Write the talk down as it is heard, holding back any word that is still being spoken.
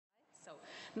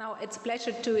Now it's a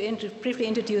pleasure to briefly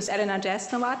introduce Elena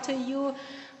Chestnova to you,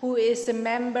 who is a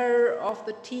member of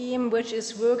the team which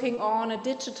is working on a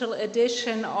digital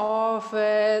edition of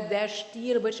Der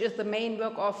Stil, which is the main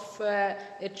work of a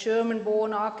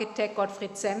German-born architect,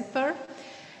 Gottfried Semper.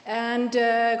 And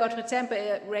Gottfried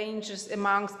Semper ranges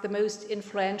amongst the most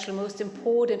influential, most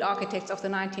important architects of the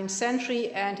 19th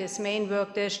century, and his main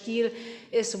work, Der Stil,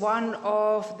 is one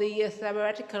of the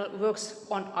theoretical works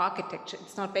on architecture.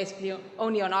 It's not basically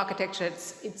only on architecture,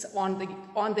 it's on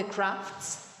the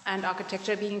crafts, and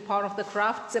architecture being part of the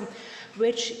crafts,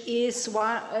 which is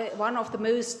one of the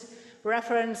most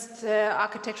referenced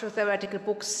architectural theoretical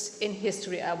books in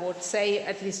history, I would say,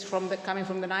 at least coming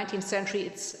from the 19th century.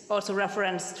 It's also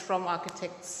referenced from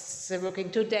architects working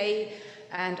today,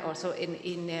 and also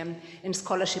in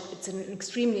scholarship. It's an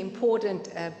extremely important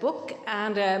book,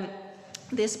 and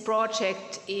this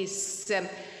project is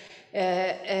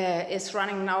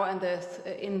running now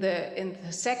in the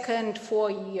second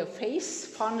 4-year phase,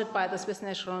 funded by the Swiss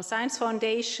National Science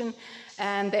Foundation,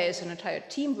 and there is an entire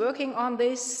team working on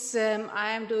this.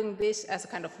 I am doing this as a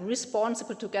kind of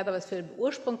responsible together with Philipp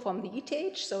Ursprung from the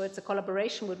ETH, so it's a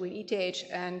collaboration between ETH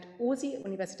and USI,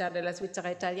 Università della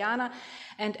Svizzera Italiana,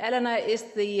 and Elena is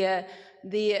the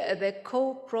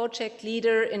co-project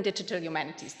leader in digital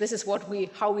humanities. This is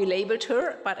how we labeled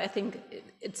her, but I think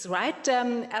it's right.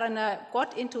 Elena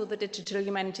got into the digital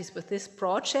humanities with this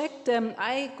project.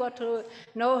 I got to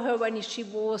know her when she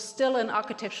was still an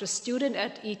architecture student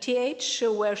at ETH,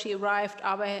 where she arrived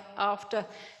after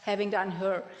having done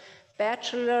her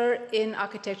bachelor in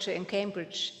architecture in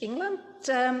Cambridge, England.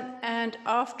 And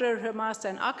after her master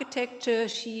in architecture,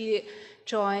 she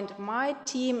joined my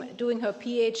team doing her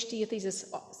PhD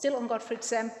thesis still on Gottfried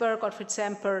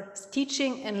Semper's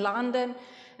teaching in London,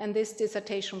 and this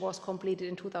dissertation was completed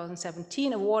in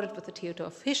 2017, awarded with the Theodor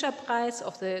Fischer Prize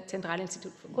of the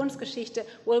Zentralinstitut für Kunstgeschichte,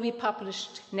 will be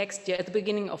published next year, at the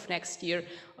beginning of next year,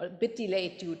 a bit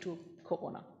delayed due to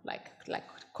Corona, like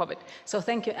COVID. So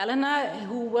thank you, Elena,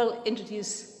 who will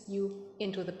introduce you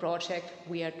into the project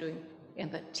we are doing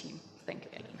in the team. Thank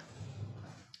you, Elena.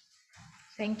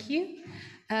 Thank you.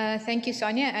 Thank you,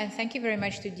 Sonia, and thank you very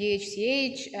much to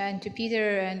DHCH and to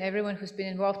Peter and everyone who's been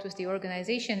involved with the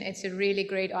organization. It's a really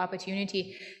great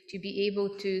opportunity to be able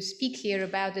to speak here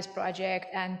about this project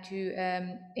and to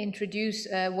introduce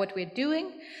what we're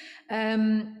doing.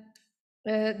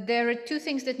 There are two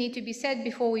things that need to be said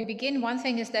before we begin. One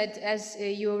thing is that, as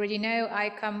you already know,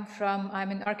 I'm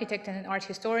an architect and an art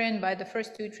historian by the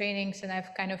first two trainings, and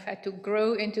I've kind of had to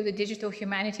grow into the digital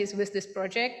humanities with this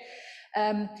project.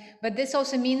 But this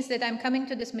also means that I'm coming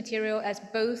to this material as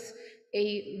both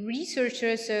a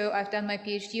researcher, so I've done my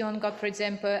PhD on Gottfried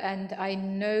Semper, and I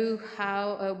know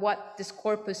what this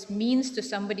corpus means to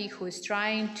somebody who is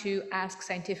trying to ask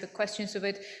scientific questions of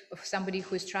it, of somebody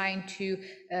who is trying to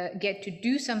get to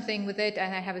do something with it,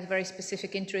 and I have a very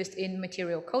specific interest in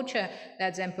material culture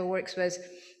that Semper works with.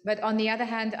 But on the other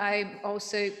hand, I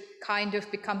also kind of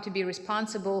become to be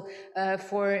responsible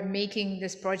for making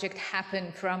this project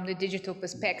happen from the digital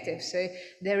perspective. So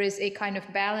there is a kind of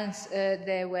balance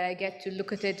there where I get to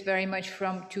look at it very much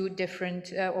from two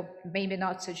different, or maybe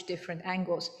not such different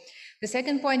angles. The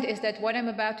second point is that what I'm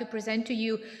about to present to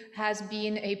you has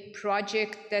been a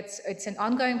project it's an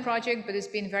ongoing project, but it's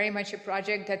been very much a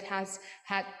project that has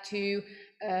had to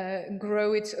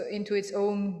grow into its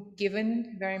own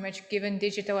very much given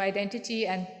digital identity,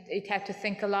 and it had to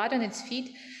think a lot on its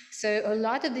feet. So a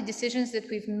lot of the decisions that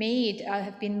we've made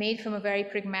have been made from a very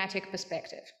pragmatic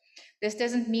perspective. This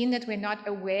doesn't mean that we're not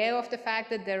aware of the fact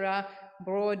that there are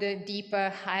broader,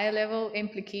 deeper, higher level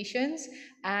implications,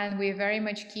 and we're very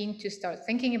much keen to start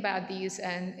thinking about these,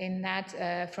 and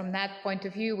from that point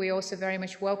of view, we also very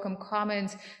much welcome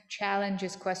comments,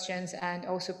 challenges, questions, and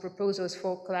also proposals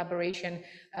for collaboration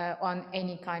on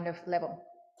any kind of level.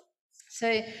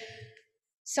 So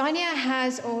Sonia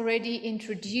has already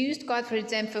introduced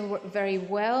Gottfried Semper very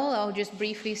well. I'll just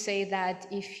briefly say that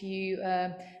if you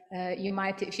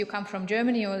come from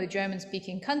Germany or the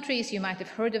German-speaking countries, you might have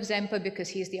heard of Semper because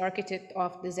he's the architect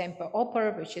of the Semper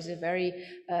Oper, which is a very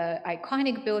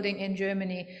iconic building in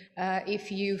Germany. If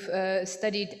you've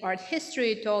studied art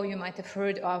history at all, you might have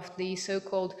heard of the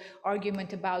so-called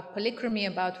argument about polychromy,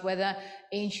 about whether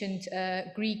ancient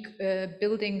Greek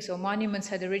buildings or monuments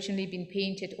had originally been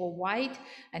painted or white,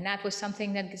 and that was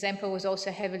something that Semper was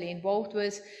also heavily involved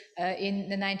with in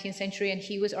the 19th century, and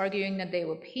he was arguing that they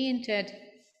were painted.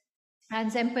 And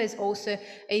Semper is also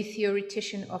a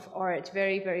theoretician of art,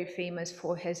 very, very famous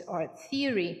for his art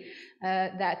theory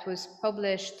that was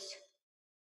published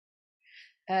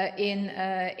in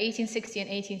 1860 and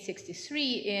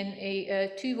 1863 in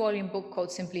a two-volume book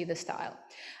called simply The Style.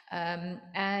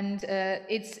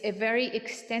 It's a very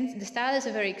the style is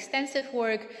a very extensive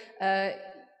work.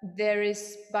 There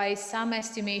is, by some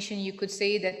estimation, you could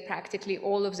say that practically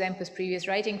all of Semper's previous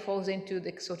writing falls into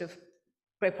the sort of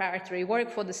preparatory work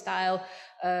for the style.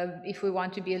 If we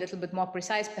want to be a little bit more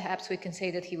precise, perhaps we can say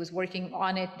that he was working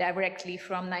on it directly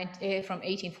from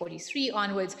 1843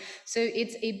 onwards. So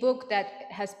it's a book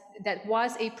that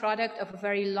was a product of a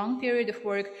very long period of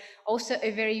work, also a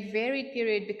very varied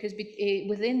period, because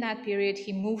within that period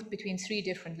he moved between 3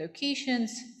 different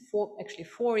locations,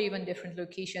 four even different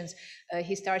locations.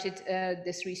 He started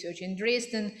this research in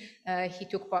Dresden. He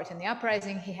took part in the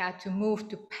uprising. He had to move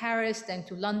to Paris, then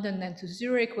to London, then to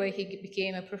Zurich, where he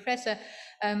became a professor.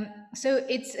 So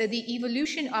it's the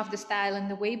evolution of the style and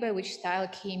the way by which style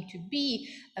came to be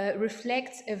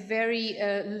reflects a very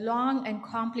long and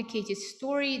complicated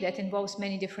story that involves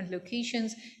many different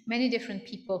locations, many different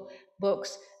people,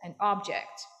 books, and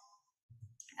objects.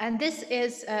 And this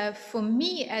is, for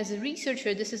me as a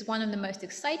researcher, this is one of the most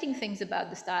exciting things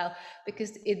about the style,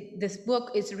 because this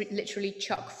book is literally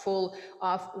chock full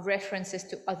of references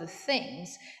to other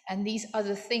things. And these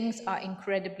other things are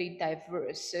incredibly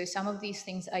diverse. So some of these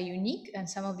things are unique and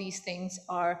some of these things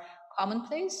are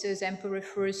commonplace. So Semper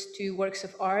refers to works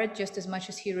of art just as much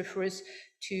as he refers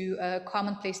to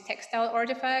commonplace textile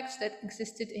artifacts that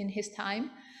existed in his time.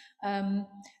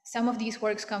 Some of these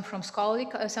works come from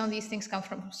some of these things come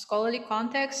from scholarly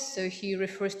contexts. So he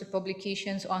refers to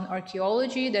publications on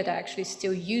archaeology that are actually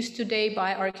still used today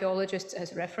by archaeologists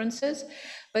as references.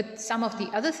 But some of the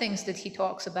other things that he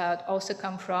talks about also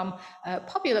come from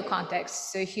popular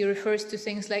contexts. So he refers to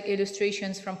things like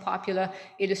illustrations from popular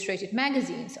illustrated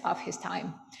magazines of his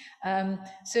time.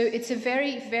 So it's a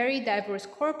very, very diverse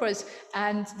corpus,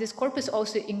 and this corpus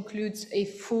also includes a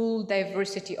full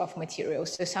diversity of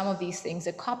materials. So some of these things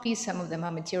are copies, some of them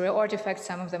are material artifacts,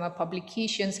 some of them are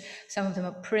publications, some of them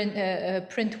are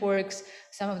print works,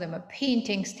 some of them are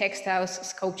paintings, textiles,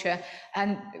 sculpture,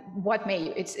 and what may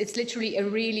you. It's literally a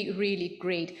really, really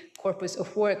great corpus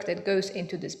of work that goes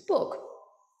into this book.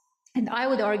 And I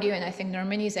would argue, and I think there are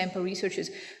many Semper researchers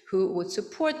who would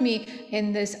support me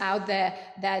in this out there,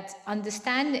 that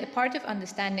part of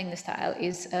understanding the style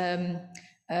is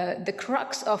the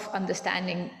crux of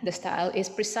understanding the style is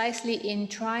precisely in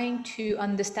trying to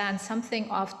understand something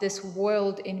of this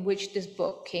world in which this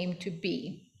book came to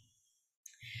be.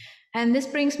 And this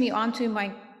brings me on to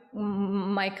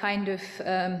my kind of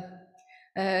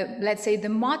let's say the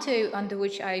motto under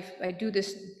which I do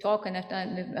this talk, and I've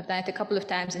done it a couple of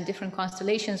times in different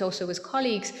constellations, also with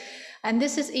colleagues. And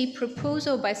this is a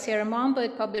proposal by Sarah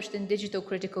Mombert, published in Digital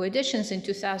Critical Editions in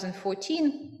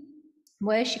 2014,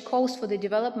 where she calls for the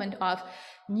development of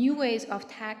new ways of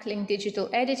tackling digital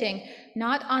editing,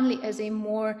 not only as a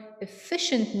more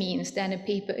efficient means than a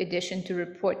paper edition to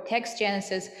report text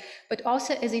genesis, but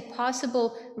also as a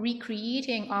possible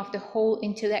recreating of the whole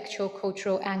intellectual,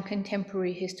 cultural, and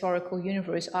contemporary historical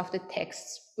universe of the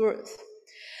text's birth.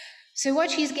 So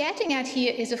what she's getting at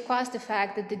here is, of course, the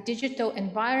fact that the digital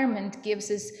environment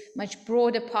gives us much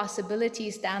broader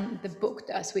possibilities than the book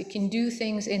does. We can do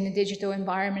things in the digital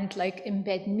environment like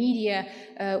embed media.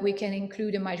 We can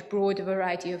include a much broader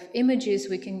variety of images.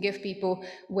 We can give people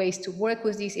ways to work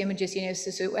with these images.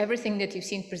 So everything that you've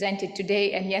seen presented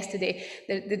today and yesterday,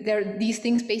 these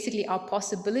things basically are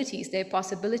possibilities. They're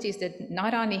possibilities that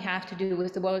not only have to do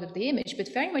with the world of the image,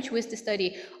 but very much with the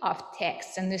study of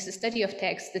texts. And there's a study of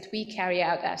texts that we carry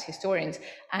out as historians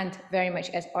and very much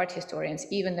as art historians,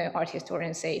 even though art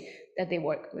historians say that they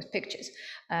work with pictures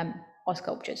or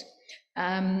sculptures.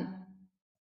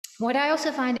 What I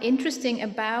also find interesting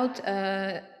about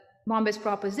Mombert's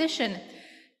proposition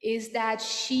is that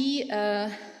she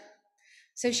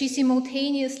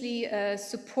simultaneously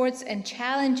supports and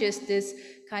challenges this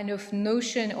kind of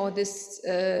notion, or this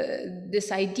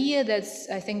idea that's,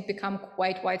 I think, become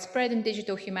quite widespread in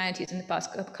digital humanities in the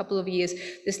past couple of years,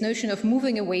 this notion of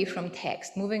moving away from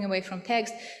text,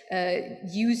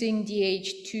 using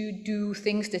DH to do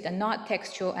things that are not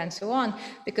textual and so on.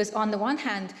 Because on the one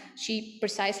hand, she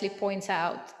precisely points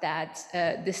out that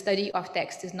the study of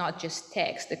text is not just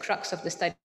text. The crux of the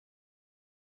study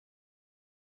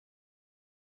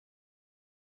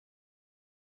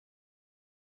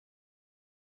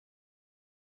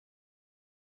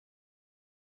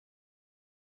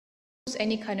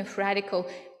any kind of radical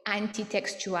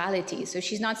anti-textuality. So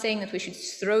she's not saying that we should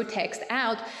throw text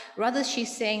out, rather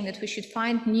she's saying that we should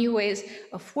find new ways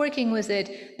of working with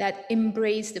it that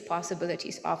embrace the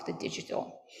possibilities of the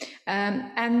digital.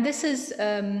 And this is,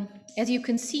 as you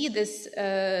can see, this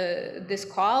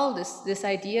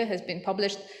idea has been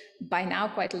published by now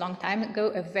quite a long time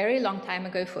ago, a very long time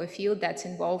ago, for a field that's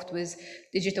involved with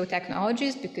digital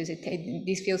technologies, because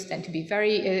these fields tend to be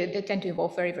they tend to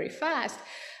evolve very, very fast.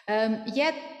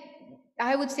 Yet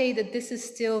I would say that this is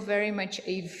still very much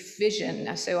a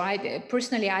vision. So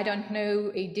personally, I don't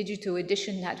know a digital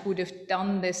edition that would have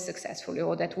done this successfully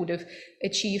or that would have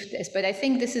achieved this. But I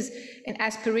think this is an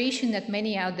aspiration that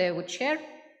many out there would share.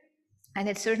 And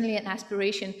it's certainly an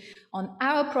aspiration on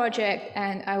our project.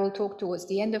 And I will talk towards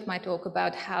the end of my talk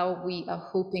about how we are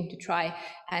hoping to try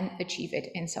and achieve it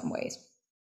in some ways.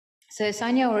 So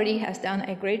Sanja already has done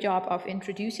a great job of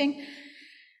introducing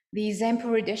the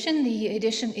Semper edition. The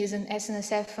edition is an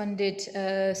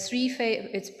SNSF-funded three-phase.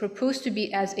 It's proposed to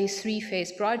be as a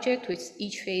three-phase project, with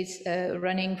each phase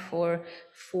running for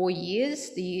 4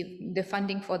 years. The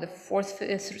funding for the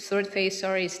third phase,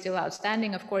 is still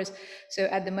outstanding, of course. So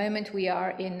at the moment, we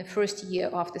are in the first year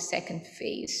of the second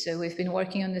phase. So we've been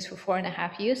working on this for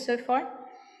 4.5 years so far.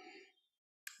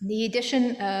 The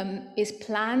edition is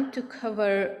planned to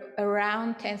cover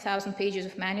around 10,000 pages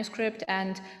of manuscript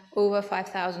and over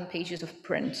 5,000 pages of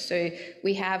print. So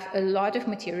we have a lot of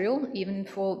material, even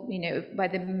for, by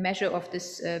the measure of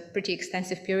this pretty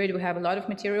extensive period, we have a lot of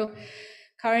material.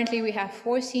 Currently, we have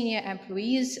 4 senior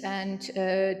employees and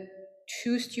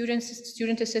 2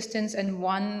 student assistants and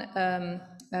 1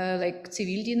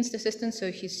 Zivildienst assistant.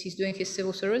 So he's doing his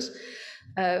civil service,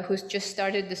 who's just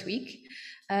started this week.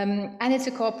 And it's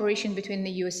a cooperation between the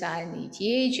USI and the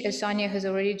ETH. As Sanja has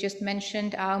already just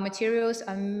mentioned, our materials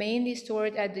are mainly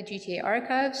stored at the GTA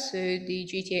archives. So the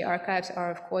GTA archives are,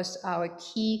 of course, our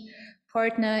key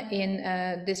partner in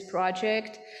this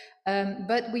project.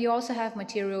 But we also have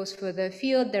materials for the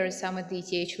field. There is some at the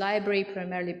ETH library,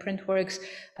 primarily print works.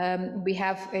 We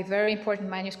have a very important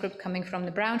manuscript coming from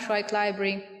the Braunschweig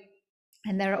library.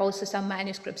 And there are also some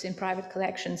manuscripts in private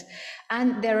collections.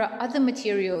 And there are other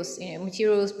materials,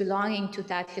 materials belonging to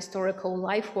that historical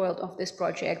life world of this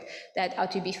project that are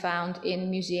to be found in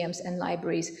museums and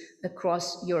libraries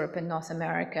across Europe and North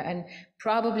America. And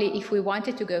probably, if we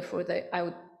wanted to go further, I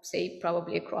would say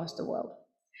probably across the world.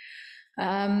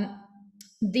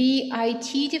 The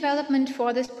IT development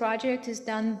for this project is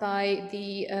done by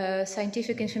the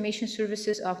Scientific Information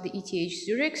Services of the ETH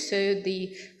Zurich. So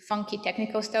the funky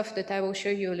technical stuff that I will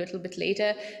show you a little bit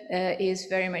later is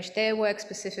very much their work,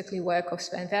 specifically work of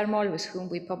Sven Vermol, with whom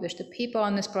we published a paper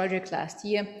on this project last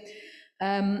year.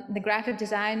 The graphic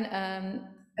design,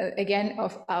 again,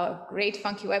 of our great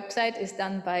funky website is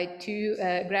done by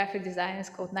 2 graphic designers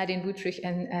called Nadine Wuttrich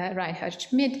and Reinhard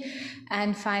Schmidt.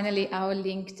 And finally, our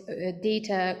linked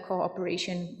data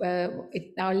cooperation,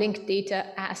 our linked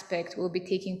data aspect will be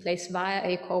taking place via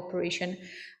a cooperation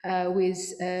with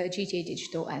GTA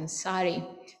Digital and SARI,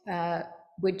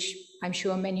 which I'm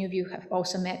sure many of you have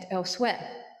also met elsewhere.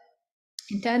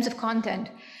 In terms of content,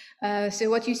 so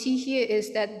what you see here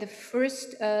is that the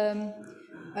first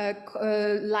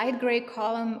light gray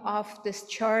column of this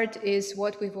chart is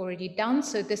what we've already done.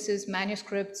 So this is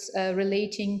manuscripts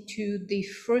relating to the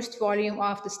first volume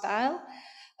of the style,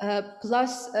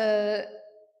 plus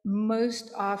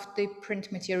most of the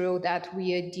print material that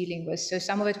we are dealing with. So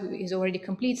some of it is already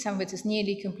complete, some of it is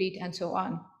nearly complete, and so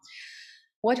on.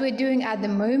 What we're doing at the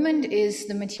moment is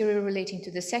the material relating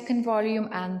to the second volume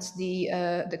and the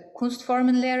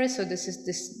Kunstformenlehre. So this is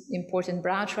this important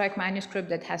Braunschweig manuscript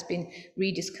that has been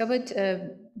rediscovered,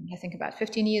 I think about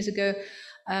 15 years ago,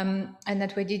 and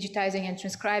that we're digitizing and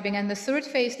transcribing. And the third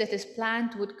phase that is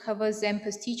planned would cover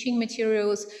Semper's teaching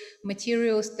materials,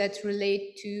 materials that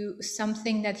relate to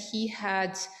something that he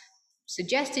had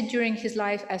suggested during his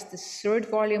life as the third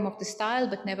volume of the style,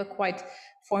 but never quite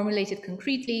formulated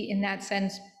concretely in that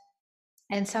sense,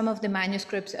 and some of the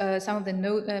manuscripts, some of the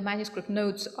manuscript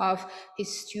notes of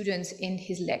his students in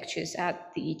his lectures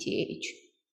at the ETH.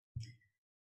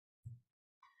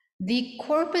 The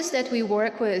corpus that we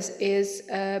work with is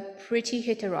pretty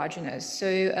heterogeneous.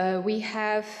 So we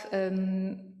have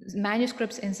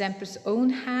manuscripts in Semper's own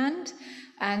hand,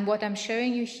 and what I'm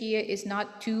showing you here is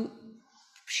not 2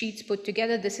 sheets put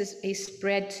together. This is a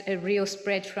spread, a real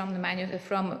spread from the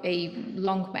from a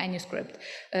long manuscript.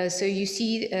 So you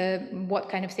see what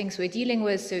kind of things we're dealing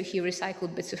with. So he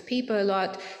recycled bits of paper a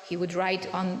lot. He would write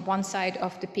on one side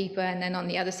of the paper, and then on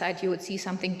the other side you would see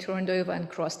something turned over and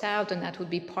crossed out, and that would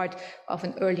be part of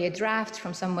an earlier draft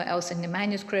from somewhere else in the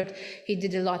manuscript. He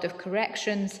did a lot of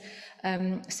corrections.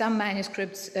 Some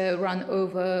manuscripts run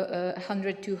over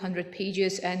 100, 200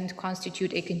 pages and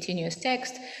constitute a continuous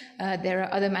text. There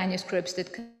are other manuscripts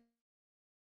that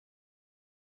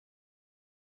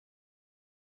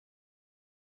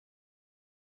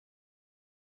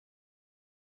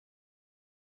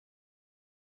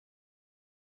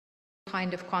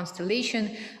kind of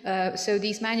constellation. So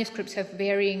these manuscripts have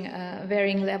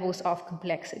varying levels of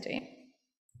complexity.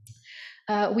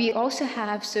 We also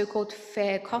have so-called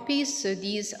fair copies. So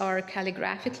these are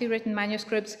calligraphically written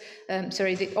manuscripts.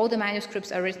 All the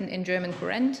manuscripts are written in German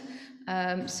Kurrent.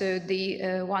 So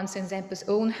the ones in Semper's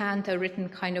own hand are written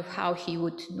kind of how he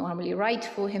would normally write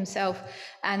for himself.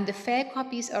 And the fair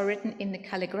copies are written in the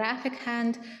calligraphic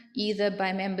hand, either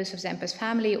by members of Semper's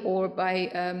family or by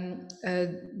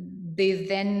the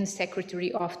then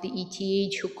secretary of the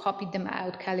ETH, who copied them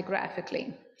out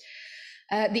calligraphically.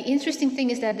 The interesting thing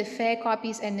is that the fair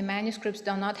copies and the manuscripts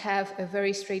do not have a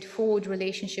very straightforward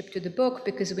relationship to the book,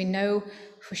 because we know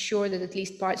for sure that at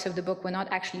least parts of the book were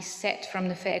not actually set from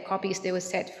the fair copies, they were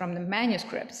set from the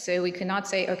manuscripts. So we cannot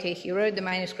say, okay, he wrote the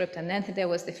manuscript and then there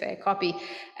was the fair copy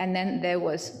and then there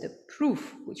was the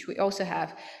proof, which we also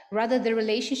have. Rather, the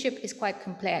relationship is quite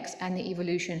complex and the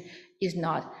evolution is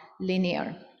not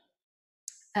linear.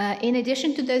 In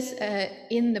addition to this,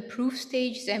 in the proof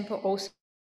stage, Semper also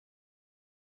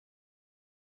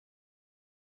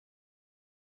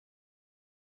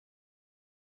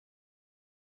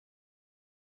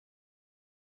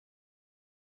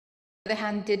the other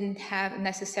hand didn't have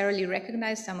necessarily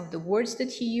recognized some of the words that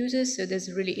he uses. So there's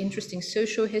a really interesting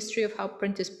social history of how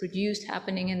print is produced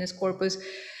happening in this corpus.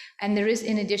 And there is,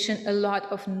 in addition, a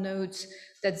lot of notes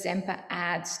that Semper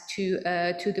adds to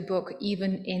the book,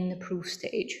 even in the proof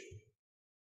stage.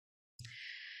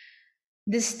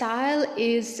 The style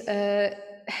is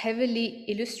heavily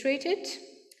illustrated,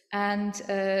 and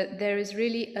there is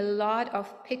really a lot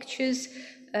of pictures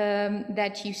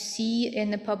that you see in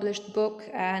the published book.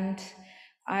 And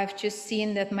I've just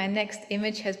seen that my next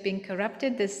image has been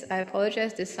corrupted. I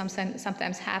apologize, this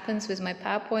sometimes happens with my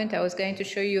PowerPoint. I was going to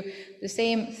show you the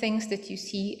same things that you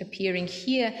see appearing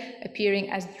here, appearing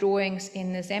as drawings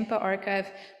in the Semper archive,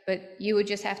 but you would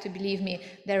just have to believe me.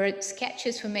 There are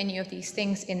sketches for many of these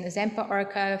things in the Semper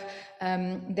archive.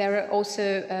 There are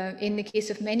also, in the case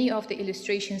of many of the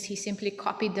illustrations, he simply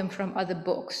copied them from other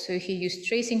books. So he used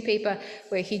tracing paper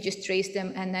where he just traced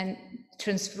them and then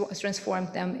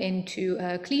transformed them into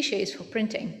cliches for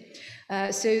printing.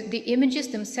 So the images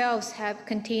themselves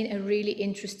contain a really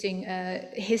interesting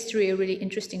history, a really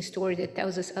interesting story that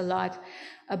tells us a lot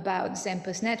about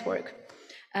Semper's network.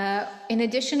 In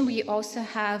addition, we also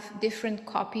have different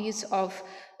copies of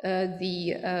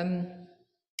the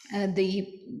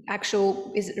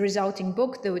actual resulting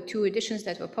book. There were two editions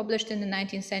that were published in the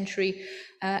 19th century,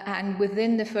 and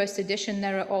within the first edition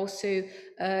there are also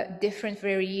different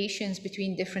variations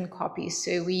between different copies.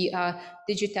 So we are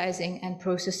digitizing and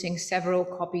processing several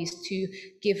copies to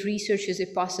give researchers a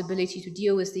possibility to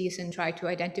deal with these and try to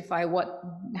identify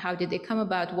how did they come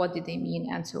about, what did they mean,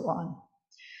 and so on.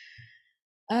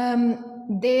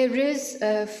 There is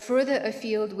further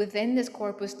afield within this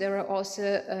corpus, there are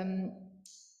also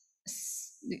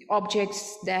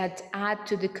objects that add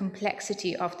to the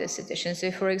complexity of this edition.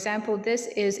 So for example, this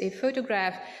is a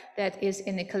photograph that is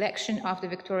in a collection of the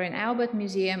Victoria and Albert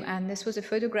Museum, and this was a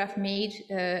photograph made,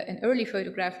 an early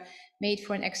photograph made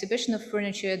for an exhibition of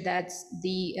furniture that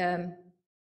the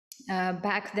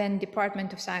back then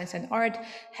Department of Science and Art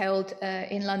held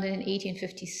in London in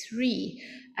 1853.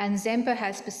 And Semper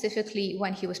has specifically,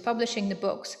 when he was publishing the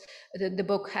books, the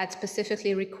book had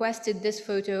specifically requested this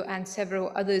photo and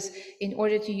several others in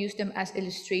order to use them as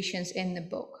illustrations in the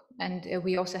book. And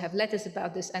we also have letters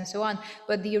about this and so on.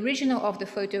 But the original of the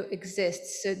photo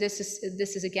exists. So this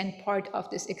is again part of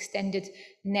this extended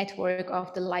network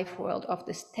of the life world of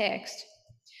this text.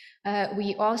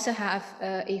 We also have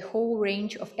a whole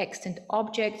range of extant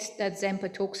objects that Semper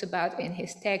talks about in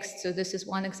his text. So this is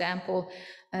one example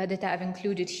that I've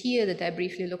included here that I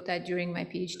briefly looked at during my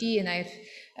PhD, and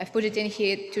I've put it in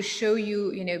here to show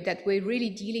you, that we're really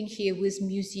dealing here with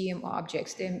museum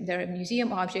objects. There are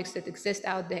museum objects that exist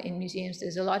out there in museums.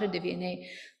 There's a lot at the V&A,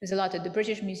 there's a lot at the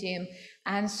British Museum,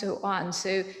 and so on.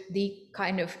 So the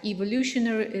kind of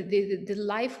evolutionary, the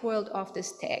life world of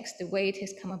this text, the way it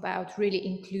has come about, really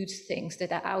includes things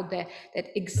that are out there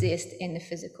that exist in the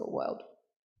physical world.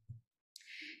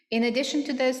 In addition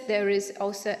to this, there is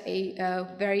also a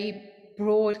very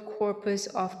broad corpus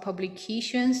of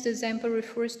publications that Semper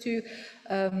refers to.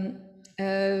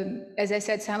 as I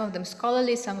said, some of them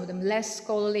scholarly, some of them less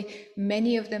scholarly,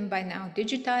 many of them by now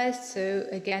digitized. So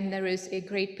again, there is a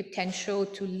great potential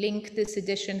to link this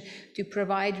edition to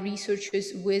provide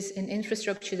researchers with an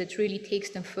infrastructure that really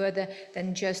takes them further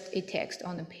than just a text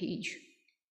on a page.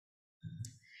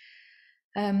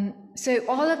 So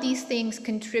all of these things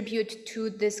contribute to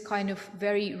this kind of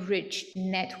very rich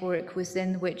network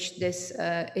within which this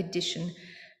edition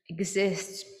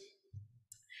exists.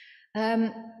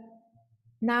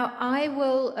 Now, I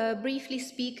will briefly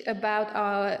speak about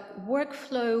our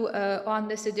workflow on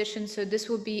this edition. So this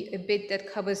will be a bit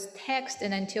that covers text,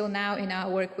 and until now in our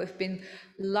work, we've been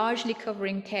largely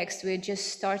covering text. We're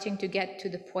just starting to get to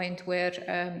the point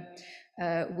where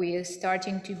we are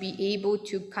starting to be able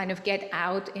to kind of get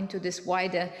out into this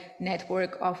wider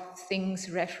network of things,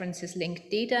 references,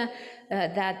 linked data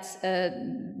that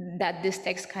this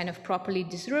text kind of properly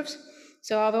deserves.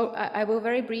 So I will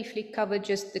very briefly cover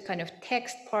just the kind of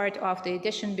text part of the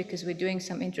edition, because we're doing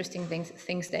some interesting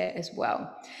things there as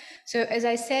well. So as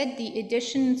I said, the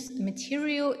edition's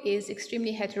material is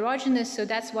extremely heterogeneous, so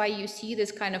that's why you see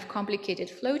this kind of complicated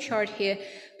flowchart here,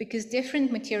 because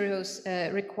different materials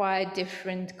require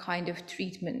different kind of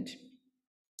treatment.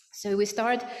 So we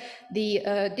start, the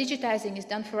digitizing is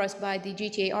done for us by the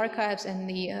GTA archives and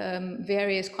the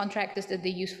various contractors that they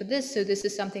use for this. So this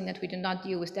is something that we do not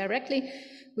deal with directly.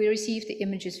 We receive the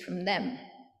images from them.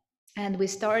 And we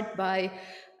start by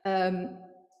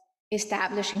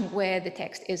establishing where the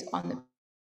text is on the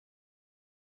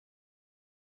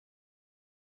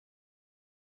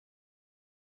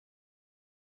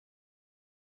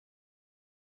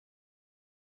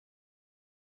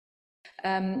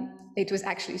it was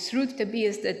actually through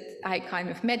Tobias that I kind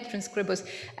of met Transcribus.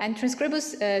 And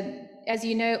Transcribus, as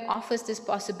you know, offers this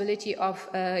possibility of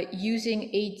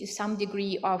using some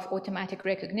degree of automatic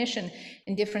recognition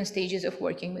in different stages of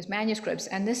working with manuscripts.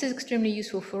 And this is extremely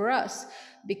useful for us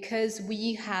because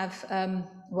we have,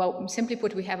 well, simply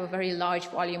put, we have a very large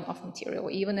volume of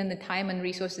material. Even in the time and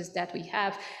resources that we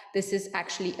have, this is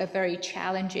actually a very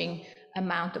challenging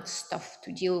amount of stuff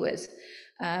to deal with.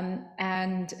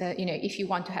 You know, if you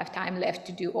want to have time left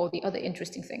to do all the other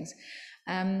interesting things.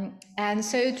 And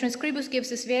so Transcribus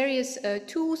gives us various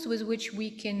tools with which we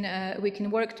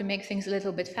can work to make things a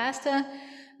little bit faster.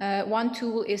 One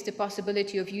tool is the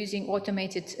possibility of using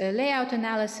automated layout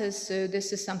analysis. So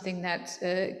this is something that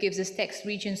gives us text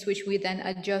regions which we then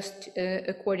adjust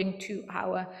according to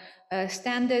our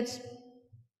standards.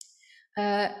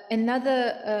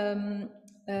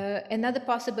 Another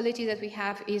possibility that we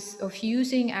have is of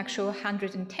using actual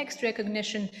handwritten text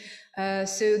recognition.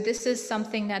 So this is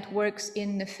something that works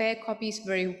in the FAIR copies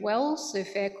very well. So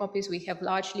FAIR copies we have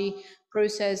largely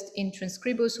processed in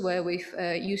Transcribus, where we've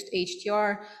used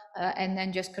HDR and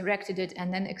then just corrected it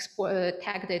and then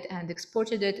tagged it and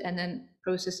exported it and then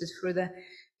processed it further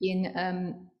in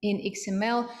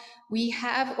XML. We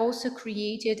have also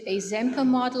created a Semper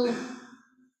model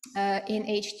in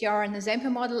HDR, and the Semper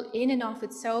model in and of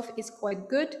itself is quite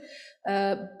good,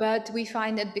 but we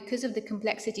find that because of the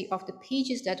complexity of the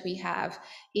pages that we have,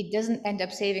 it doesn't end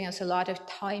up saving us a lot of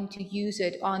time to use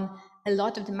it on a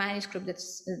lot of the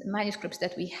manuscripts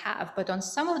that we have. But on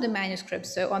some of the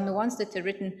manuscripts, so on the ones that are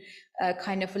written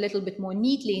kind of a little bit more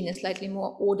neatly in a slightly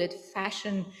more ordered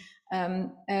fashion,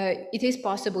 it is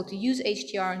possible to use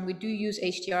HDR, and we do use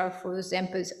HDR for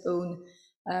Semper's own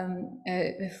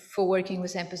for working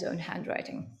with Semper's own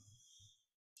handwriting.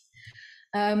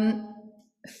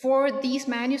 For these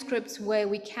manuscripts where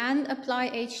we can apply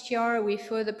HDR, we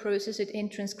further process it in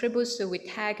Transcribus, so we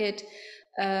tag it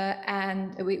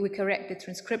and we correct the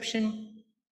transcription.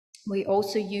 We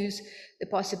also use the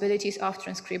possibilities of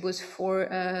Transcribus for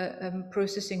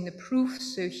processing the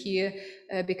proofs. So here,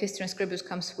 because Transcribus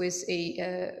comes with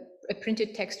a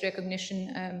printed text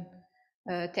recognition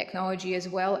technology, as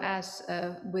well as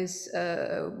with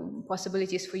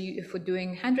possibilities for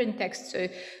doing handwritten text. So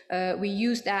we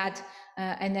use that,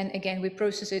 and then again we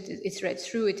process it. It's read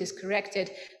through, it is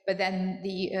corrected, but then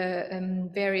the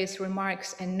various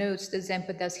remarks and notes that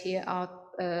Semper does here are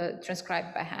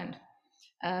transcribed by hand.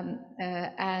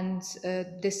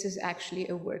 This is actually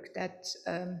a work that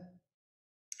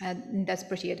that's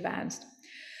pretty advanced.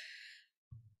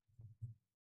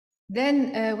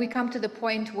 Then we come to the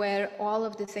point where all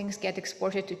of the things get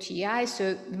exported to TI.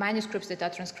 So the manuscripts that are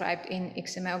transcribed in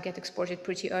XML get exported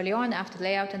pretty early on after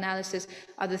layout analysis,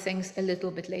 other things a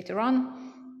little bit later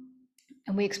on.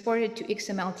 And we export it to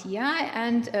XML TI.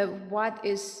 And what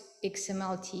is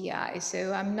XML TI?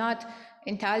 So I'm not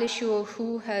entirely sure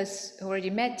who has already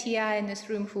met TI in this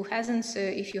room, who hasn't. So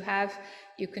if you have,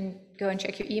 you can go and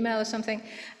check your email or something.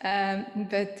 So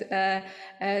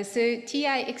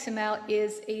TI XML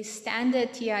is a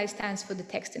standard. TI stands for the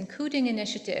Text Encoding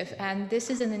Initiative, and this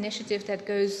is an initiative that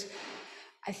goes,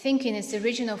 I think, in its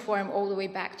original form all the way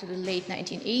back to the late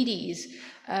 1980s.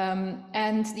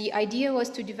 And the idea was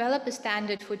to develop a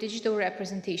standard for digital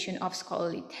representation of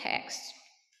scholarly texts.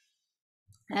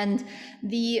 And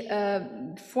the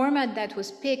format that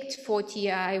was picked for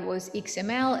TI was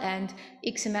XML, and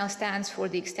XML stands for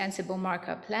the Extensible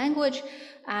Markup Language.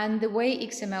 And the way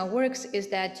XML works is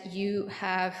that you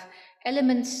have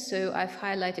elements. So I've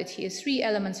highlighted here 3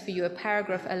 elements for you: a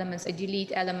paragraph element, a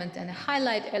delete element, and a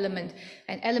highlight element.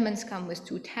 And elements come with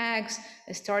 2 tags,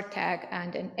 a start tag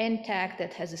and an end tag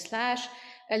that has a slash.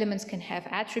 Elements can have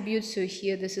attributes. So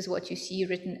here, this is what you see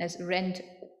written as rent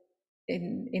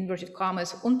in inverted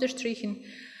commas, unterstrichen.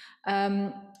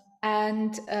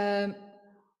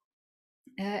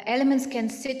 Elements can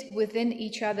sit within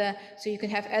each other, so you can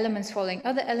have elements following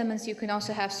other elements. You can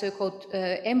also have so-called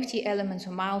empty elements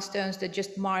or milestones that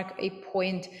just mark a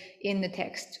point in the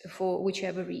text for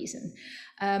whichever reason.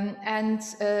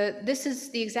 This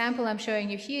is the example I'm showing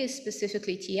you here, is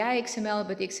specifically TI XML,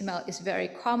 but XML is very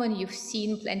common. You've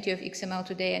seen plenty of XML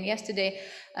today and yesterday.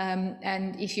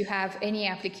 And if you have any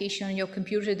application on your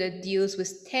computer that deals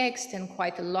with text, and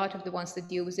quite a lot of the ones that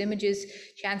deal with images,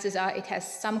 chances are it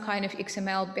has some kind of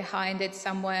XML behind it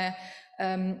somewhere.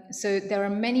 So there are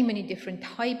many, many different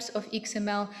types of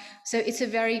XML. So it's a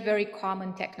very, very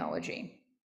common technology.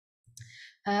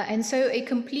 And so a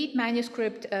complete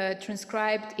manuscript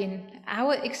transcribed in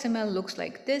our XML looks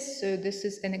like this. So this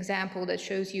is an example that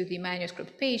shows you the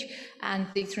manuscript page and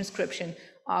the transcription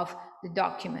of the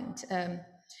document.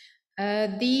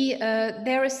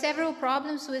 There are several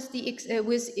problems with TI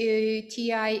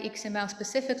XML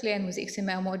specifically, and with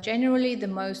XML more generally. The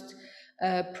most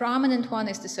prominent one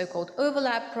is the so-called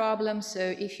overlap problem. So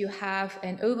if you have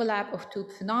an overlap of 2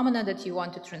 phenomena that you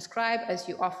want to transcribe, as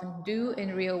you often do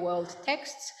in real-world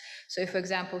texts, so for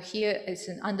example here it's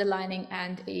an underlining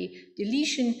and a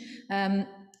deletion,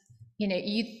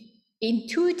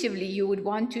 intuitively you would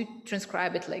want to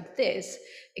transcribe it like this,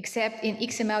 except in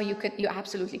XML you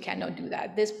absolutely cannot do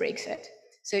that. This breaks it.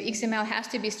 So XML has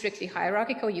to be strictly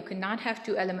hierarchical. You cannot have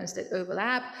 2 elements that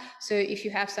overlap. So if you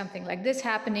have something like this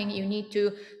happening, you need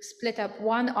to split up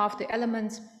one of the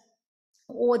elements,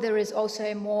 or there is also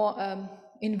a more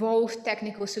involved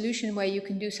technical solution where you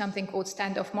can do something called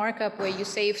standoff markup, where you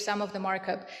save some of the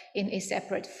markup in a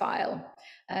separate file.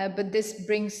 But this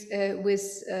brings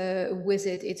with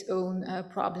it its own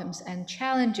problems and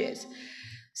challenges.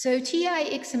 So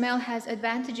TI XML has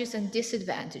advantages and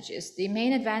disadvantages. The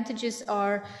main advantages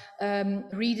are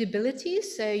readability.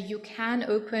 So you can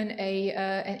open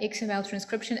an XML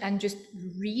transcription and just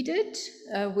read it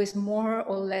with more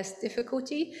or less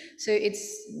difficulty. So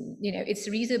it's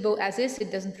readable as is.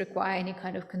 It doesn't require any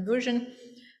kind of conversion.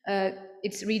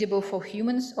 It's readable for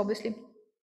humans, obviously.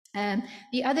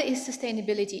 The other is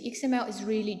sustainability. XML is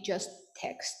really just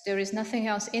text. There is nothing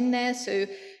else in there. So,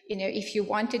 if you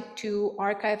wanted to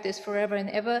archive this forever and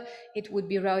ever, it would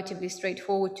be relatively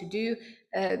straightforward to do.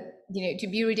 To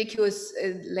be ridiculous,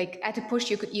 like at a push,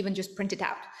 you could even just print it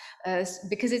out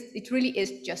because it really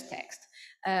is just text.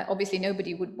 Obviously,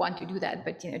 nobody would want to do that,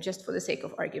 but just for the sake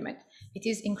of argument, it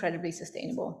is incredibly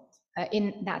sustainable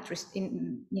in that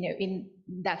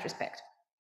respect.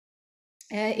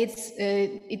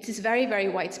 It is very, very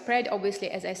widespread.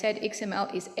 Obviously, as I said,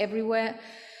 XML is everywhere.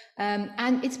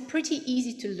 And it's pretty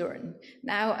easy to learn.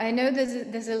 Now, I know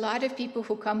there's a lot of people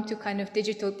who come to kind of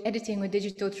digital editing or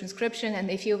digital transcription, and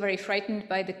they feel very frightened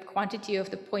by the quantity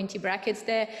of the pointy brackets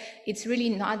there. It's really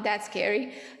not that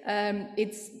scary.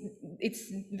 It's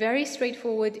very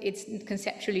straightforward. It's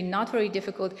conceptually not very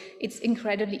difficult. It's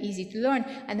incredibly easy to learn.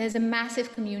 And there's a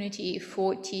massive community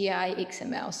for TI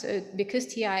XML. So because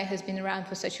TI has been around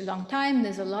for such a long time,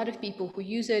 there's a lot of people who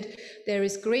use it. There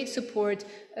is great support.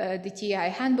 The TI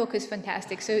handbook is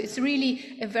fantastic. So it's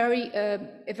really a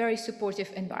very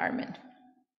supportive environment.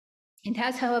 It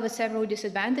has, however, several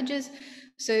disadvantages.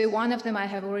 So one of them I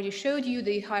have already showed you,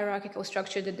 the hierarchical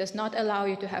structure that does not allow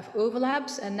you to have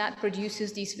overlaps, and that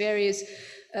produces these various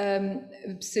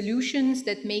solutions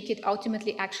that make it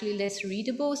ultimately actually less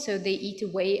readable. So they eat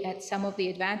away at some of the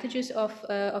advantages of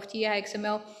TI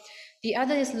XML. The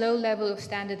other is low level of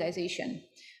standardization.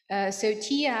 So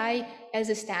TI as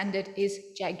a standard is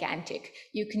gigantic.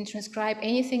 You can transcribe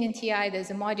anything in TI.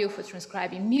 There's a module for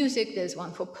transcribing music. There's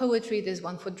one for poetry. There's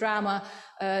one for drama.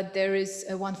 There is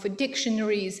one for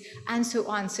dictionaries and so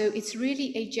on. So it's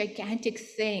really a gigantic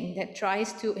thing that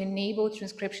tries to enable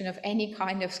transcription of any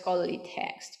kind of scholarly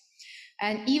text.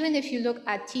 And even if you look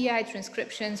at TI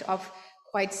transcriptions of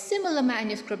quite similar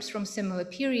manuscripts from similar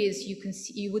periods,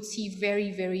 you would see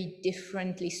very, very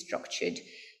differently structured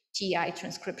TI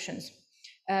transcriptions.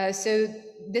 So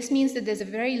this means that there's a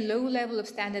very low level of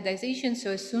standardization.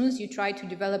 So as soon as you try to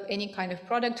develop any kind of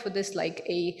product for this, like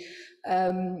a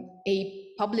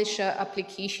publisher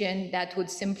application that would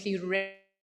simply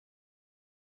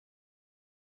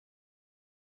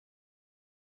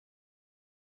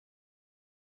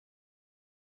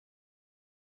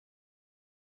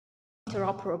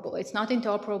interoperable. It's not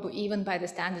interoperable even by the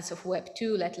standards of Web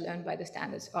 2, let alone by the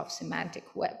standards of semantic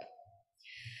web.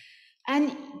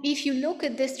 And if you look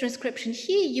at this transcription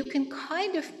here, you can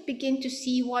kind of begin to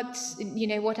see what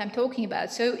I'm talking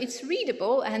about. So it's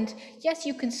readable, and yes,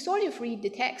 you can sort of read the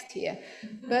text here,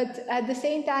 but at the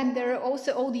same time, there are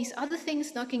also all these other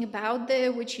things knocking about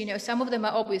there, which, some of them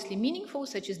are obviously meaningful,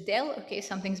 such as del, okay,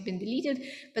 something's been deleted,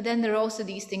 but then there are also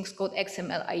these things called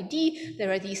XML ID,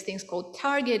 there are these things called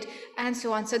target, and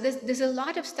so on. So there's a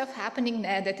lot of stuff happening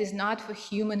there that is not for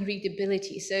human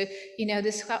readability. So,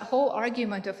 this whole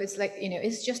argument of it's like,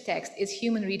 it's just text, it's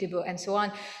human readable, and so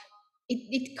on,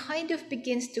 it kind of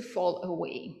begins to fall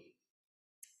away.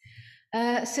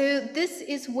 So this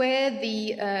is where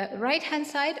the right-hand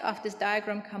side of this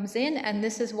diagram comes in, and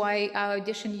this is why our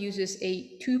edition uses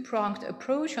a two-pronged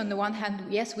approach. On the one hand,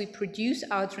 yes, we produce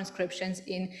our transcriptions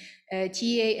in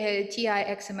TI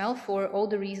XML for all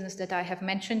the reasons that I have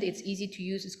mentioned. It's easy to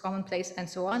use, it's commonplace, and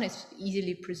so on. It's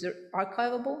easily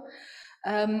archivable.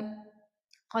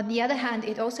 On the other hand,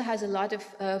 it also has a lot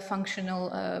of functional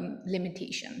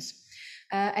limitations.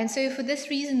 And so for this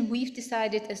reason, we've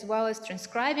decided, as well as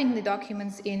transcribing the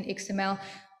documents in XML,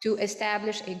 to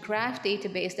establish a graph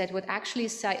database that would actually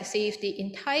save the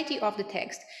entirety of the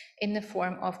text in the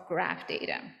form of graph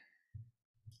data.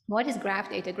 What is graph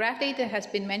data? Graph data has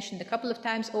been mentioned a couple of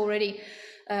times already.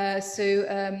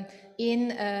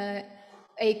 In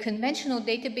a conventional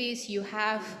database, you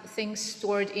have things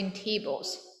stored in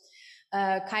tables,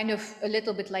 kind of a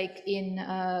little bit like in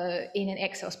an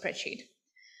Excel spreadsheet.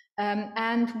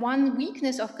 And one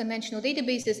weakness of conventional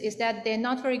databases is that they're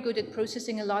not very good at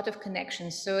processing a lot of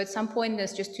connections. So at some point,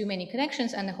 there's just too many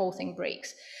connections and the whole thing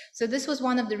breaks. So this was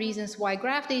one of the reasons why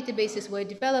graph databases were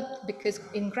developed, because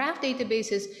in graph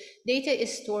databases, data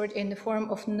is stored in the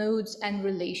form of nodes and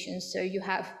relations. So you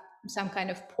have some kind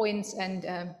of points, and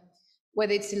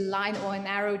whether it's a line or an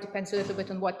arrow depends a little bit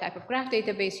on what type of graph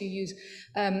database you use.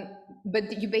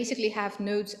 But you basically have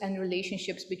nodes and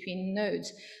relationships between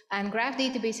nodes. And graph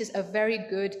databases are very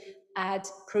good at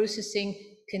processing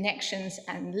connections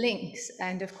and links.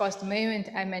 And of course, the moment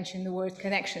I mention the word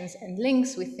connections and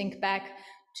links, we think back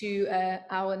to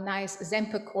our nice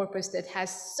Semper corpus that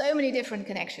has so many different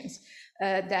connections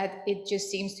that it just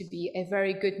seems to be a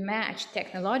very good match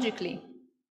technologically.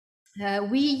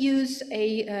 We use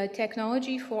a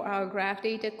technology for our graph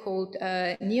data called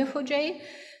Neo4j.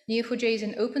 Neo4j is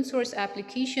an open source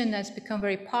application that's become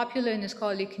very popular in the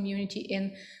scholarly community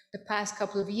in the past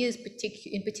couple of years,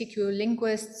 in particular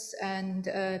linguists and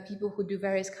people who do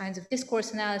various kinds of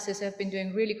discourse analysis have been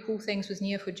doing really cool things with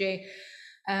Neo4j.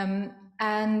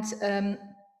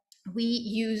 We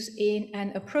use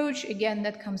an approach, again,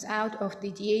 that comes out of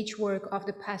the DH work of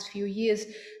the past few years,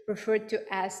 referred to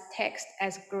as text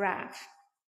as graph.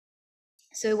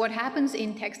 So what happens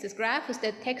in text as graph is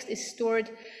that text is stored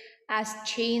as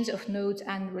chains of nodes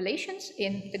and relations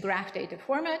in the graph data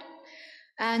format.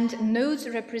 And nodes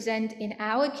represent, in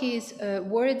our case,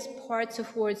 words, parts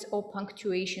of words, or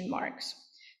punctuation marks.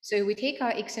 So we take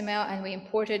our XML and we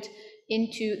import it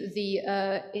into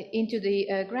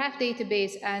the graph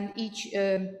database, and each,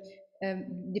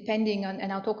 depending on,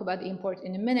 and I'll talk about the import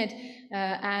in a minute,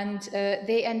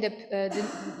 they end up,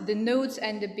 the nodes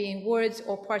end up being words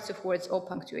or parts of words or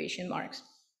punctuation marks.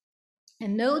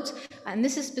 And nodes, and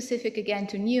this is specific again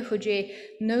to Neo4j,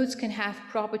 nodes can have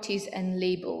properties and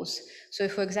labels. So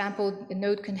for example, a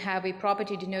node can have a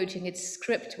property denoting its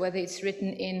script, whether it's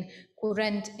written in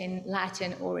current, in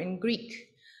Latin, or in Greek.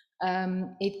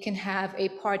 It can have a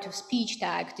part of speech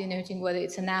tag denoting whether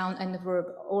it's a noun and a verb,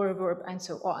 or a verb, and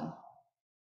so on.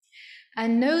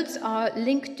 And nodes are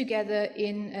linked together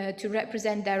to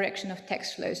represent direction of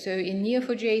text flow. So in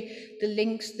Neo4j,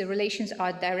 the relations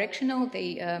are directional.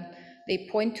 They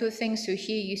point to a thing. So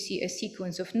here you see a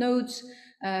sequence of nodes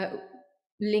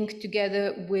linked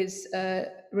together with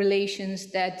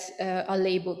relations that are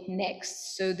labeled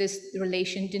next. So this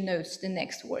relation denotes the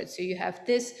next word. So you have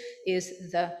this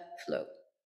is the flow,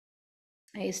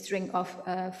 a string of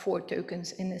 4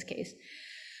 tokens in this case.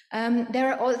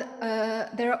 There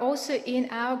are also in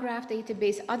our graph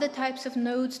database other types of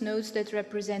nodes that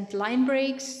represent line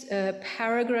breaks,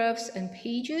 paragraphs, and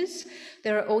pages.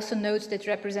 There are also nodes that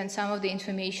represent some of the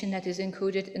information that is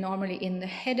encoded normally in the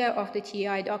header of the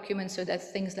TI document, so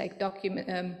that's things like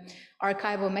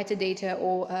archival metadata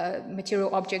or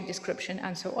material object description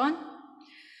and so on.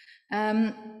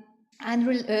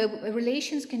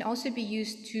 Relations can also be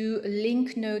used to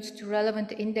link nodes to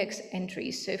relevant index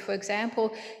entries. So for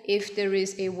example, if there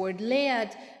is a word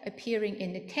layered appearing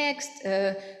in the text,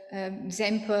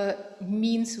 Semper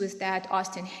means with that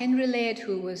Austin Henry Layard,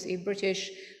 who was a British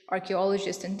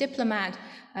archaeologist and diplomat,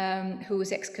 who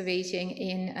was excavated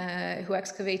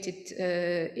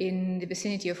in the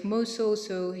vicinity of Mosul.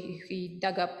 So he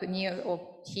dug up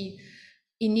he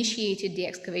initiated the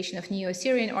excavation of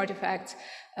Neo-Assyrian artifacts.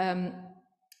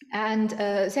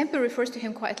 Semper refers to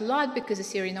him quite a lot because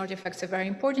Assyrian artifacts are very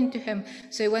important to him.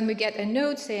 So when we get a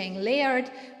node saying Layard,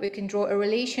 we can draw a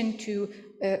relation to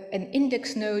an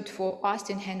index node for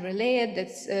Austin Henry Layard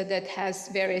that has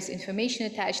various information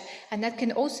attached, and that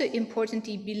can also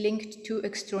importantly be linked to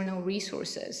external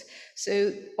resources.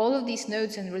 So all of these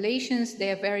nodes and relations,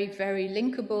 they are very, very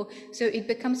linkable. So it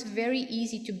becomes very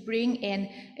easy to bring in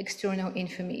external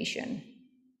information.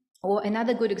 Or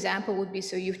another good example would be,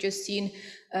 so you've just seen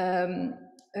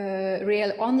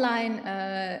Real Online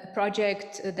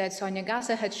project that Sonia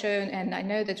Gasser had shown, and I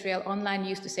know that Real Online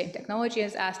used the same technology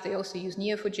as us. They also use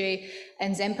Neo4j,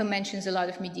 and Semper mentions a lot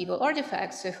of medieval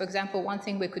artifacts. So for example, one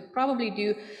thing we could probably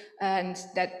do, and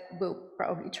that we'll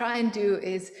probably try and do,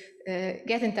 is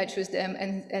get in touch with them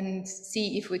and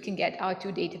see if we can get our two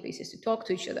databases to talk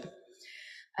to each other.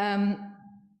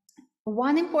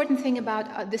 One important thing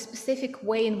about the specific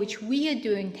way in which we are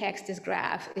doing text as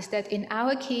graph is that in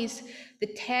our case, the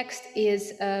text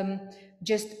is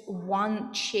just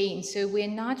one chain. So we're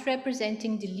not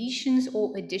representing deletions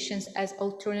or additions as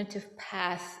alternative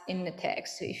paths in the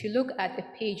text. So if you look at a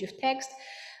page of text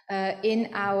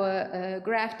in our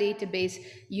graph database,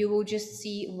 you will just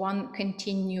see one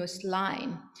continuous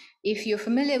line. If you're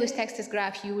familiar with text as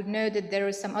graph, you would know that there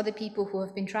are some other people who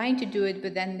have been trying to do it,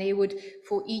 but then they would,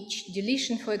 for each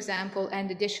deletion, for example,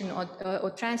 and addition or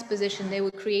transposition, they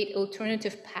would create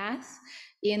alternative paths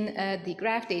in the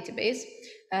graph database.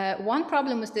 One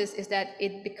problem with this is that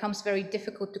it becomes very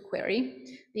difficult to query.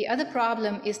 The other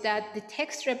problem is that the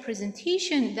text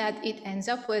representation that it ends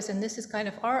up with, and this is kind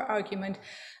of our argument,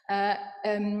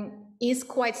 is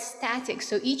quite static.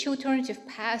 So each alternative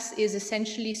path is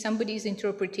essentially somebody's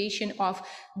interpretation of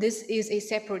this is a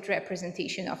separate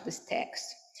representation of this text.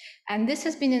 And this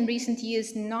has been in recent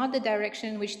years not the direction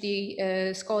in which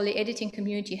the scholarly editing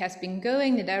community has been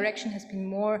going. The direction has been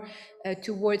more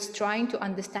towards trying to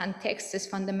understand texts as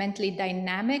fundamentally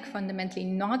dynamic, fundamentally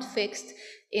not fixed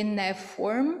in their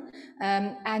form.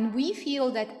 And we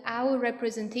feel that our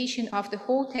representation of the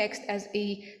whole text as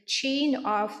a chain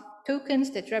of tokens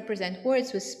that represent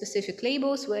words with specific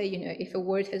labels, where, you know, if a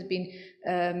word has been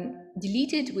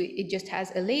deleted, it just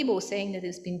has a label saying that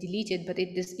it's been deleted, but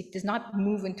it does not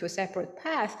move into a separate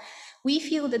path. We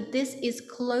feel that this is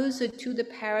closer to the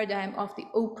paradigm of the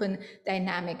open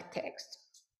dynamic text.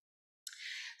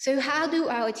 So how do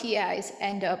our TIs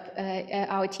end up,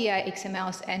 our TI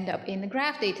XMLs end up in the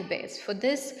graph database? For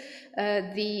this,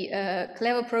 the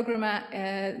clever programmer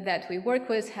that we work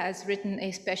with has written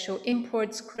a special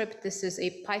import script. This is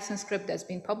a Python script that's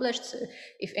been published. So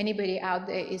if anybody out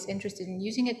there is interested in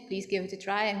using it, please give it a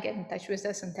try and get in touch with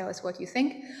us and tell us what you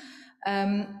think.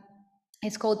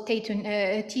 It's called TI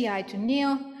to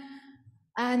Neo.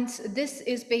 And this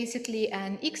is basically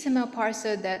an XML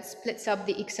parser that splits up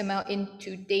the XML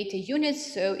into data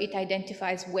units. So it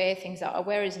identifies where things are,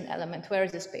 where is an element, where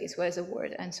is a space, where is a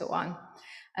word, and so on.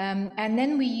 And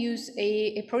then we use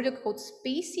a product called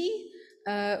Spacey,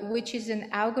 which is an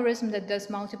algorithm that does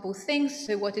multiple things.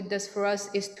 So what it does for us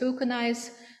is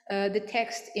tokenize the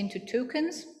text into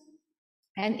tokens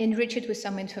and enrich it with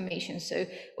some information. So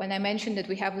when I mentioned that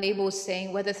we have labels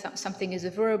saying whether something is a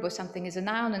verb or something is a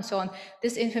noun and so on,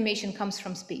 this information comes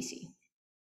from Spacey.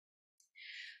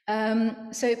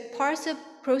 So parser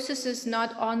processes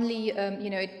not only,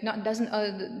 it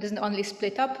doesn't only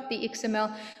split up the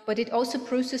XML, but it also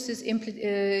processes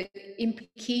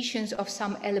implications of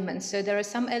some elements. So there are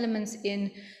some elements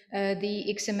in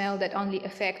the XML that only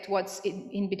affect what's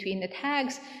in between the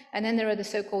tags, and then there are the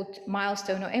so-called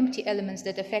milestone or empty elements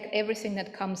that affect everything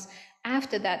that comes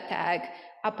after that tag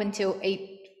up until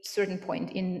a certain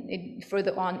point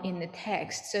further on in the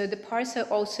text. So the parser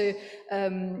also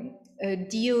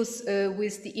deals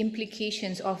with the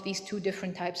implications of these two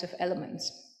different types of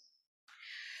elements.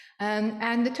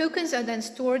 And the tokens are then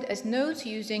stored as nodes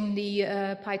using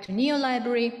the Python Neo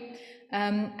library.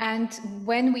 And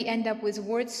when we end up with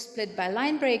words split by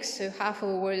line breaks, so half of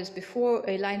a word is before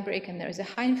a line break and there is a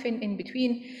hyphen in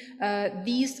between,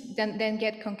 these then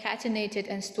get concatenated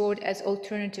and stored as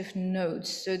alternative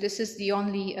nodes. So this is the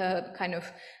only kind of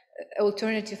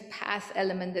alternative path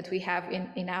element that we have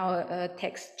in our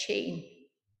text chain.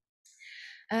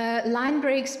 Line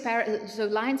breaks, so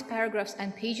lines, paragraphs,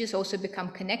 and pages also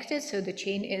become connected. So the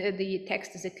chain, the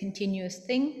text is a continuous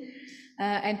thing.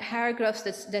 And paragraphs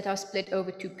that are split over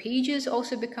 2 pages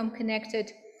also become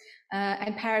connected.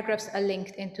 And paragraphs are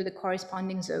linked into the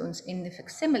corresponding zones in the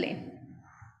facsimile.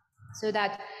 So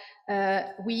that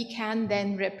we can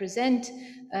then represent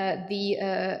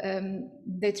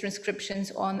the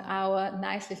transcriptions on our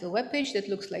nice little webpage that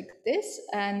looks like this.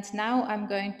 And now I'm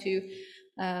going to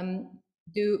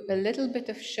do a little bit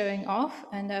of showing off,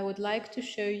 and I would like to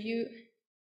show you,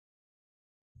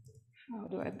 how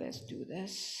do I best do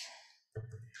this?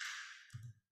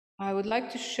 I would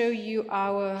like to show you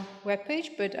our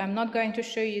webpage, but I'm not going to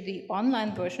show you the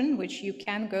online version, which you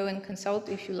can go and consult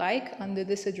if you like under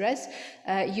this address.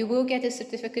 You will get a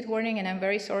certificate warning, and I'm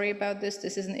very sorry about this.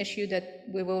 This is an issue that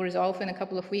we will resolve in a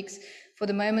couple of weeks. For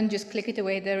the moment, just click it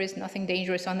away. There is nothing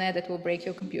dangerous on there that will break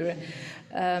your computer.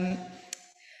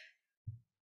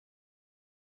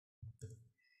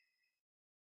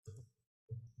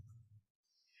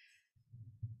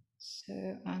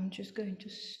 So I'm just going to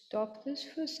stop this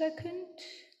for a second.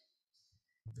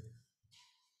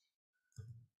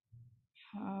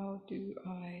 How do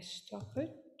I stop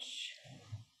it?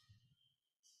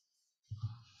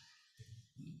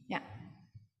 Yeah,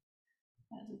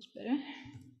 that looks better.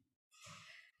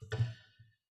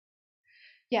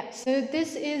 Yeah, so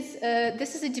this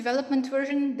is a development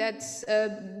version that's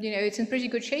it's in pretty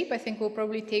good shape. I think we'll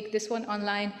probably take this one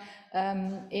online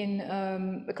in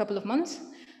a couple of months.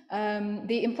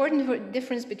 The important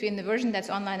difference between the version that's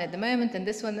online at the moment and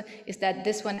this one is that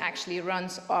this one actually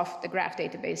runs off the graph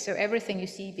database. So everything you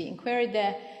see being queried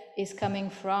there is coming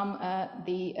from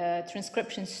the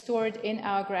transcriptions stored in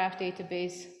our graph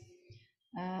database.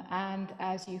 And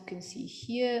as you can see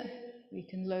here, we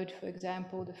can load, for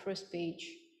example, the first page.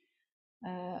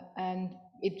 And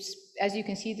it's, as you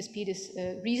can see, the speed is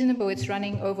reasonable. It's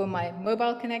running over my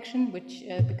mobile connection, which,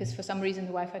 because for some reason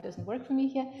the Wi-Fi doesn't work for me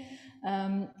here.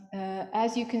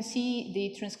 As you can see,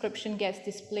 the transcription gets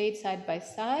displayed side by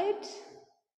side.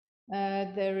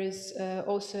 There is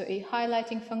also a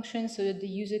highlighting function so that the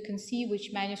user can see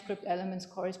which manuscript elements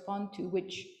correspond to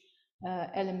which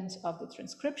elements of the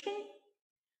transcription.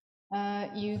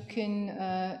 You can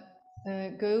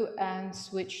go and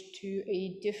switch to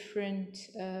a different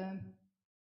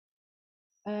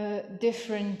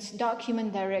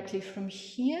document directly from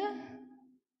here.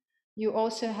 You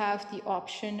also have the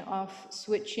option of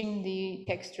switching the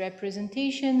text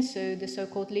representation, so the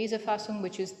so-called Lesefassung,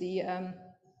 which is the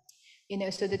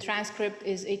so the transcript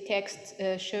is a text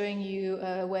showing you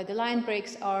where the line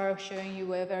breaks are, showing you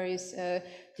where various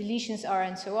deletions are,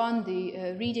 and so on.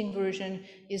 The reading version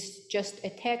is just a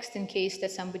text in case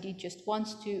that somebody just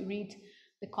wants to read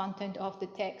the content of the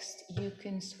text. You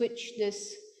can switch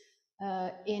this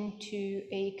into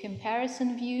a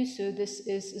comparison view. So this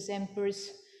is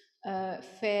Semper's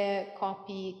fair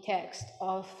copy text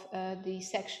of the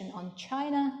section on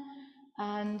China.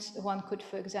 And one could,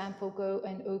 for example, go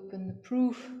and open the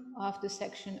proof of the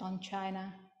section on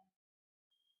China.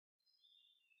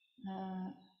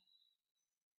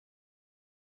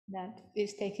 That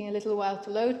is taking a little while to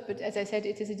load, but as I said,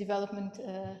 it is a development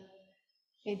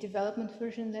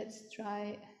version. Let's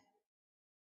try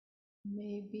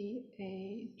maybe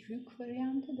a Druk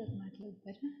variant, that might look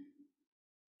better.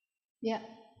 Yeah,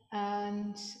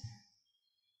 and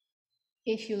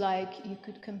if you like, you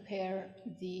could compare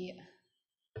the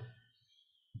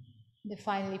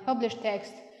finally published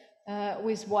text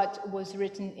with what was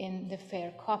written in the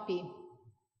fair copy.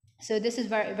 So this is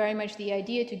very, very much the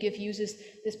idea, to give users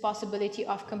this possibility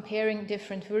of comparing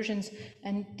different versions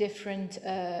and different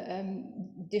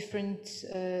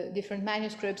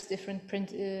manuscripts, different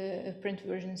print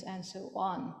versions, and so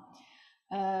on.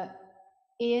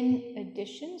 In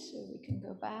addition, so we can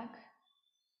go back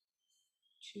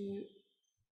to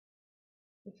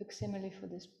the facsimile for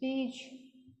this page.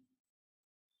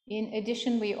 In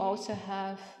addition, we also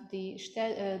have the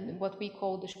what we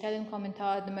call the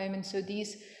Stellenkommentar at the moment. So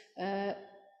these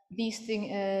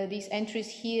entries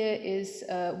here is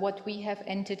what we have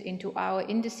entered into our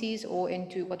indices or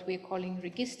into what we're calling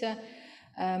register,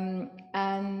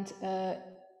 and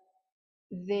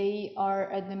they are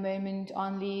at the moment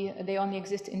they only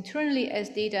exist internally as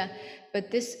data, but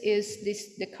this is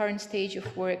the current stage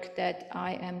of work that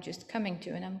I am just coming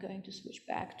to, and I'm going to switch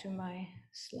back to my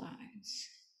slides.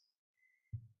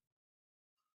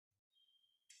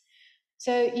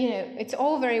 So, it's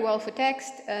all very well for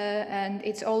text, and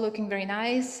it's all looking very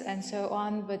nice and so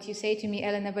on, but you say to me,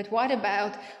 Elena, but what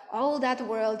about all that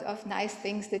world of nice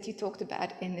things that you talked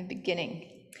about in the beginning?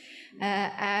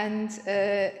 As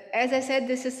I said,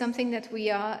 this is something that we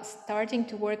are starting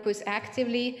to work with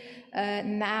actively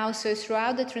now. So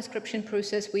throughout the transcription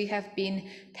process, we have been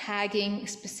tagging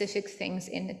specific things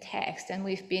in the text, and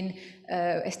we've been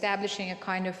establishing a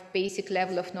kind of basic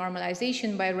level of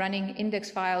normalization by running index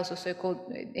files, or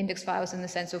so-called index files in the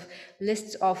sense of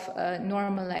lists of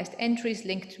normalized entries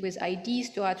linked with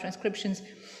IDs to our transcriptions,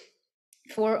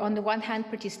 for, on the one hand,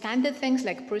 pretty standard things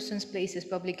like persons, places,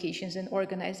 publications, and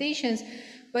organizations,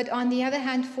 but on the other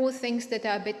hand, for things that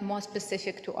are a bit more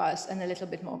specific to us and a little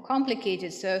bit more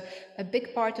complicated. So a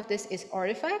big part of this is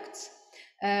artifacts,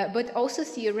 but also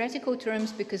theoretical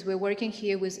terms, because we're working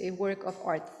here with a work of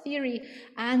art theory,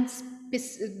 and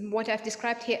what I've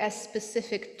described here as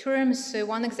specific terms. So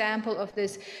one example of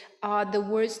this are the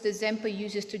words that Semper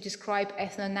uses to describe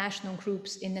ethno-national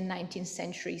groups in the 19th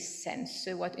century sense.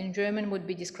 So what in German would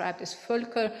be described as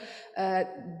Völker,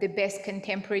 the best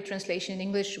contemporary translation in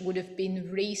English would have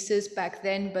been races back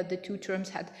then, but the two terms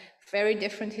had very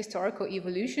different historical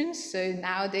evolutions. So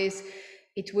nowadays,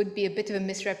 it would be a bit of a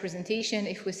misrepresentation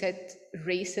if we said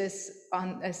races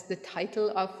as the title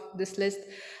of this list.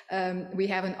 We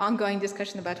have an ongoing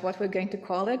discussion about what we're going to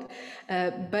call it.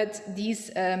 But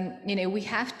these, we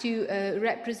have to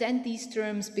represent these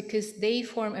terms because they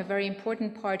form a very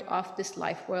important part of this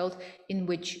life world in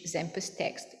which Semper's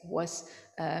text was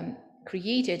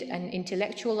created, an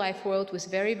intellectual life world with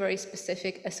very, very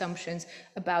specific assumptions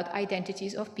about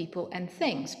identities of people and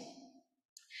things.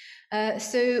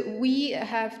 So we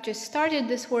have just started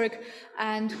this work,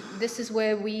 and this is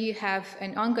where we have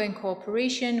an ongoing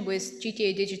cooperation with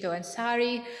GTA Digital and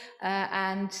SARI,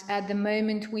 and at the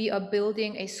moment we are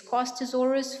building a SCOS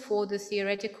thesaurus for the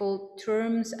theoretical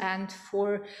terms and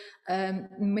for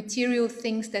material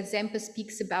things that Semper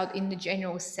speaks about in the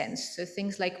general sense. So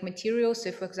things like materials,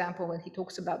 so for example, when he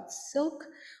talks about silk,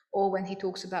 or when he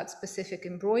talks about specific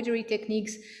embroidery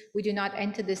techniques, we do not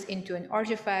enter this into an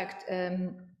artifact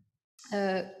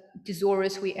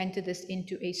thesaurus, we enter this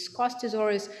into a SCOS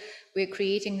thesaurus. We're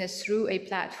creating this through a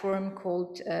platform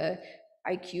called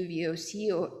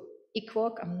IQVOC or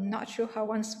IQVOC. I'm not sure how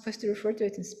one's supposed to refer to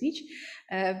it in speech,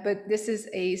 but this is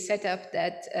a setup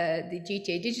that the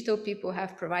GTA Digital people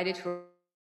have provided for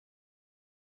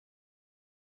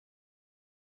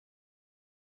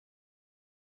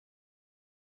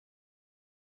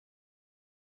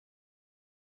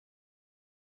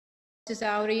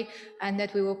Sauri, and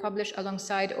that we will publish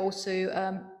alongside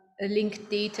also linked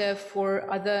data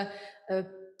for other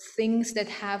things that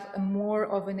have a more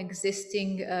of an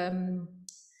existing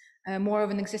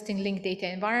linked data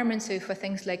environment. So for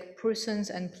things like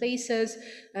persons and places,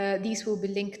 these will be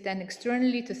linked then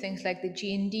externally to things like the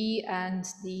GND and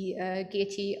the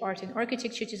Getty Art and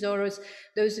Architecture thesaurus.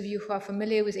 Those of you who are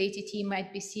familiar with ATT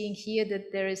might be seeing here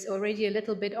that there is already a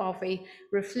little bit of a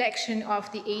reflection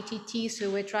of the ATT. So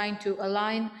we're trying to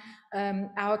align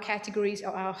our categories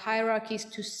or our hierarchies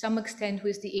to some extent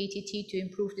with the ATT to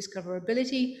improve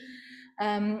discoverability.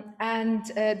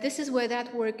 This is where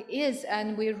that work is,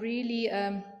 and we're really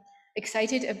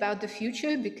excited about the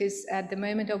future, because at the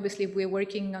moment, obviously, we're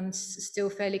working on still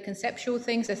fairly conceptual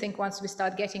things. I think once we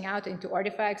start getting out into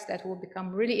artifacts, that will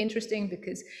become really interesting,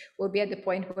 because we'll be at the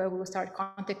point where we'll start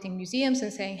contacting museums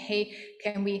and saying, hey,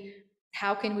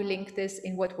 how can we link this?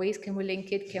 In what ways can we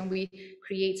link it? Can we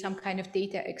create some kind of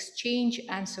data exchange,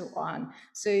 and so on?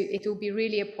 So it will be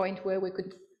really a point where we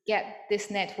could get this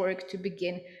network to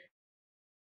begin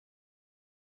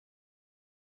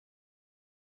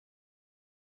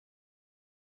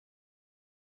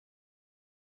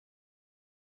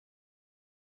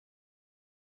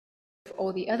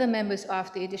all the other members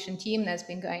of the edition team. That's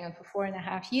been going on for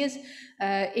 4.5 years.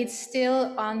 It's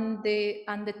still on the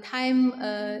time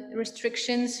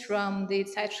restrictions from the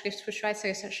Zeitschrift für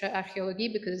Schweizerische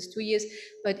Archäologie, because it's 2 years,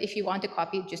 but if you want a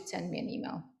copy, just send me an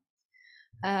email.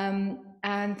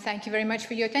 And thank you very much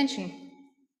for your attention.